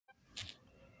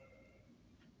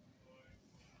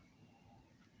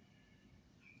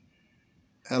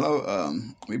Hello,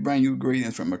 we bring you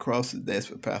greetings from across the desk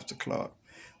with Pastor Clark.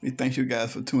 We thank you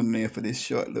guys for tuning in for this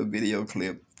short little video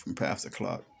clip from Pastor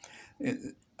Clark.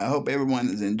 I hope everyone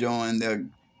is enjoying their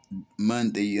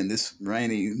Monday and this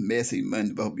rainy, messy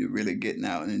Monday. I hope you're really getting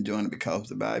out and enjoying it, because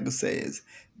the Bible says,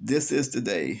 "This is the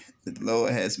day that the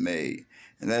Lord has made,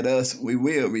 and we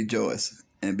will rejoice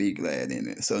and be glad in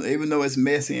it." So even though it's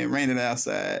messy and raining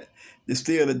outside, it's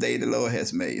still the day the Lord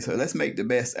has made. So let's make the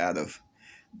best out of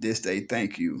this day.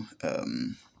 Thank you. A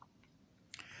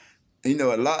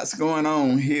lot's going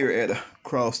on here at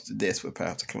Across the Desk with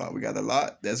Pastor Clark. We got a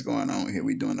lot that's going on here.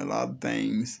 We're doing a lot of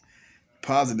things,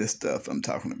 positive stuff I'm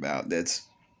talking about, that's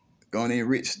going to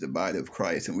enrich the body of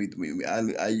Christ. And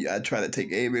I try to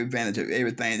take every advantage of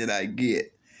everything that I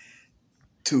get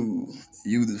to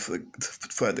use it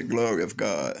for the glory of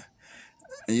God.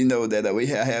 And you know that we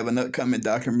have an upcoming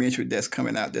documentary that's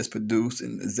coming out, that's produced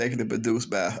and executive produced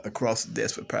by Across the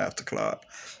Desk with Pastor Clark.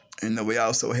 And we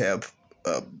also have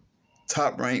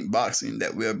top-ranked boxing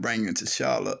that we're bringing to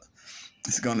Charlotte.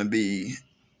 It's going to be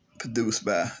produced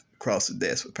by Across the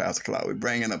Desk with Pastor Clark. We're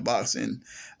bringing a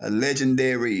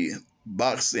legendary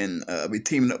boxing. We're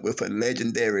teaming up with a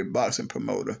legendary boxing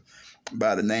promoter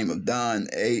by the name of Don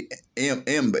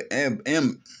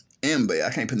Mbe. I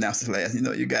can't pronounce his last.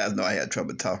 You guys know I had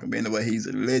trouble talking. But anyway, he's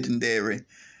a legendary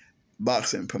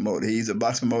boxing promoter. He's a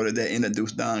boxing promoter that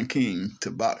introduced Don King to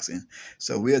boxing.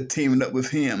 So we're teaming up with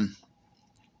him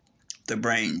to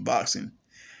bring boxing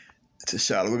to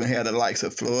Charlotte. We're going to have the likes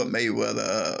of Floyd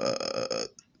Mayweather,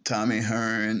 Tommy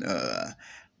Hearn.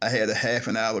 I had a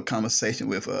half-an-hour conversation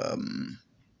with a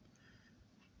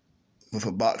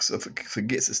boxer,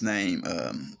 forgets his name,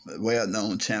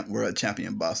 well-known world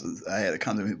champion boxer. I had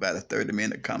about a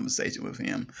 30-minute conversation with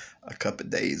him a couple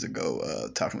of days ago,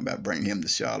 talking about bringing him to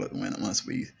Charlotte once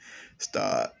we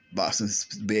start boxing,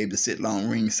 be able to sit long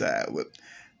ringside with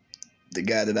the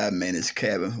guy that I managed,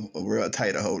 a world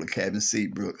title holder, Kevin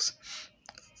Seabrooks.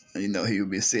 He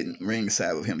would be sitting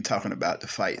ringside with him, talking about the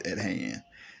fight at hand.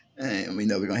 And we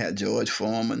know we're going to have George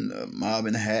Foreman,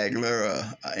 Marvin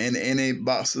Hagler, any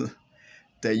boxer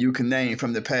that you can name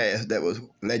from the past that was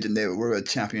legendary world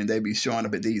champion. They be showing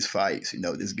up at these fights,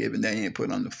 just giving their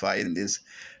input on the fight and just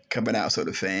coming out so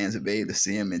the fans will be able to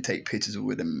see them and take pictures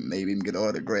with them, maybe even get an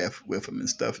autograph with them and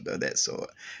stuff of that sort.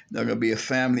 There's going to be a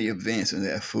family event, and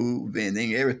there's food,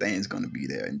 vending, everything's going to be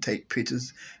there, and take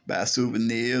pictures, buy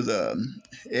souvenirs,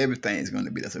 everything's going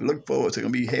to be there. So look forward to it.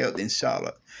 It's going to be held in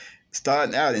Charlotte.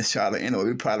 Starting out in Charlotte,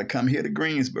 we'll probably come here to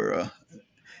Greensboro.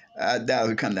 I doubt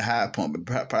we come to High Point,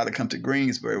 but probably come to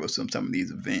Greensboro with some of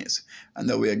these events. I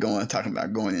know we're talking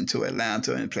about going into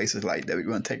Atlanta and places like that. We're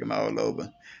going to take them all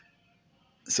over.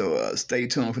 So stay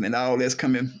tuned for that. All that's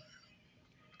coming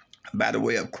by the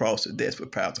way of Across the Desk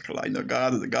with Pastor Clark.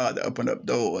 God is a God that opened up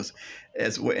doors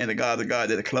as well, and God is a God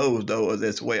that closed doors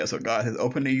as well. So God has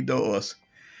opened these doors,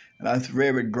 and I'm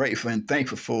very grateful and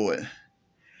thankful for it,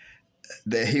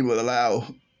 that He will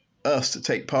allow us to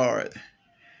take part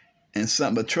in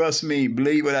something. But trust me,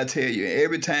 believe what I tell you.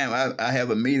 Every time I have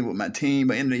a meeting with my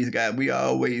team or any of these guys, we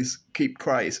always keep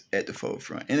Christ at the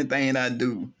forefront. Anything I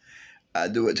do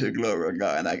it to the glory of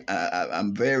God. And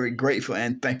I'm very grateful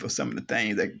and thankful for some of the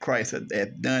things that Christ has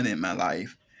done in my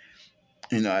life.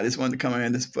 I just wanted to come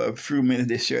in just for a few minutes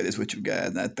to share this with you guys.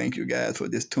 And I thank you guys for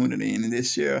this tuning in and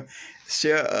this share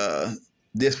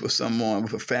this with someone,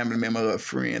 with a family member or a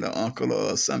friend or uncle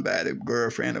or somebody,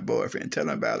 girlfriend or boyfriend. Tell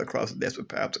them about it. Across the Desk with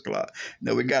Pastor Clark.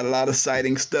 We got a lot of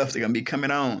exciting stuff that's going to be coming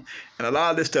on. And a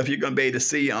lot of this stuff you're going to be able to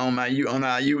see on our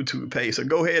YouTube page. So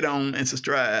go ahead on and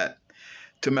subscribe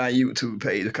to my YouTube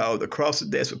page called Across the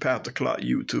Desk with Pastor Clark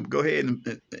YouTube. Go ahead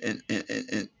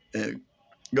and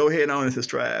go ahead on and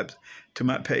subscribe to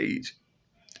my page.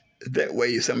 That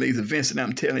way, some of these events that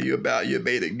I'm telling you about, you'll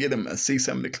be able to get them and see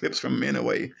some of the clips from them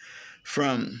anyway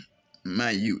from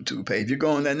my YouTube page. If you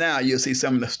go on there now, you'll see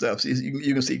some of the stuff.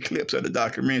 You can see clips of the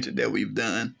documentary that we've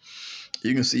done.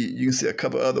 You can see a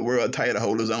couple other world title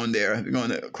holders on there. If you're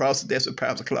going to Across the Desk with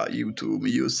Pastor Clark YouTube, and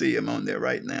you'll see them on there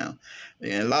right now.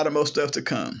 And a lot of more stuff to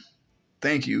come.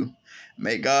 Thank you.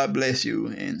 May God bless you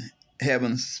and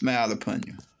heaven smile upon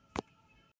you.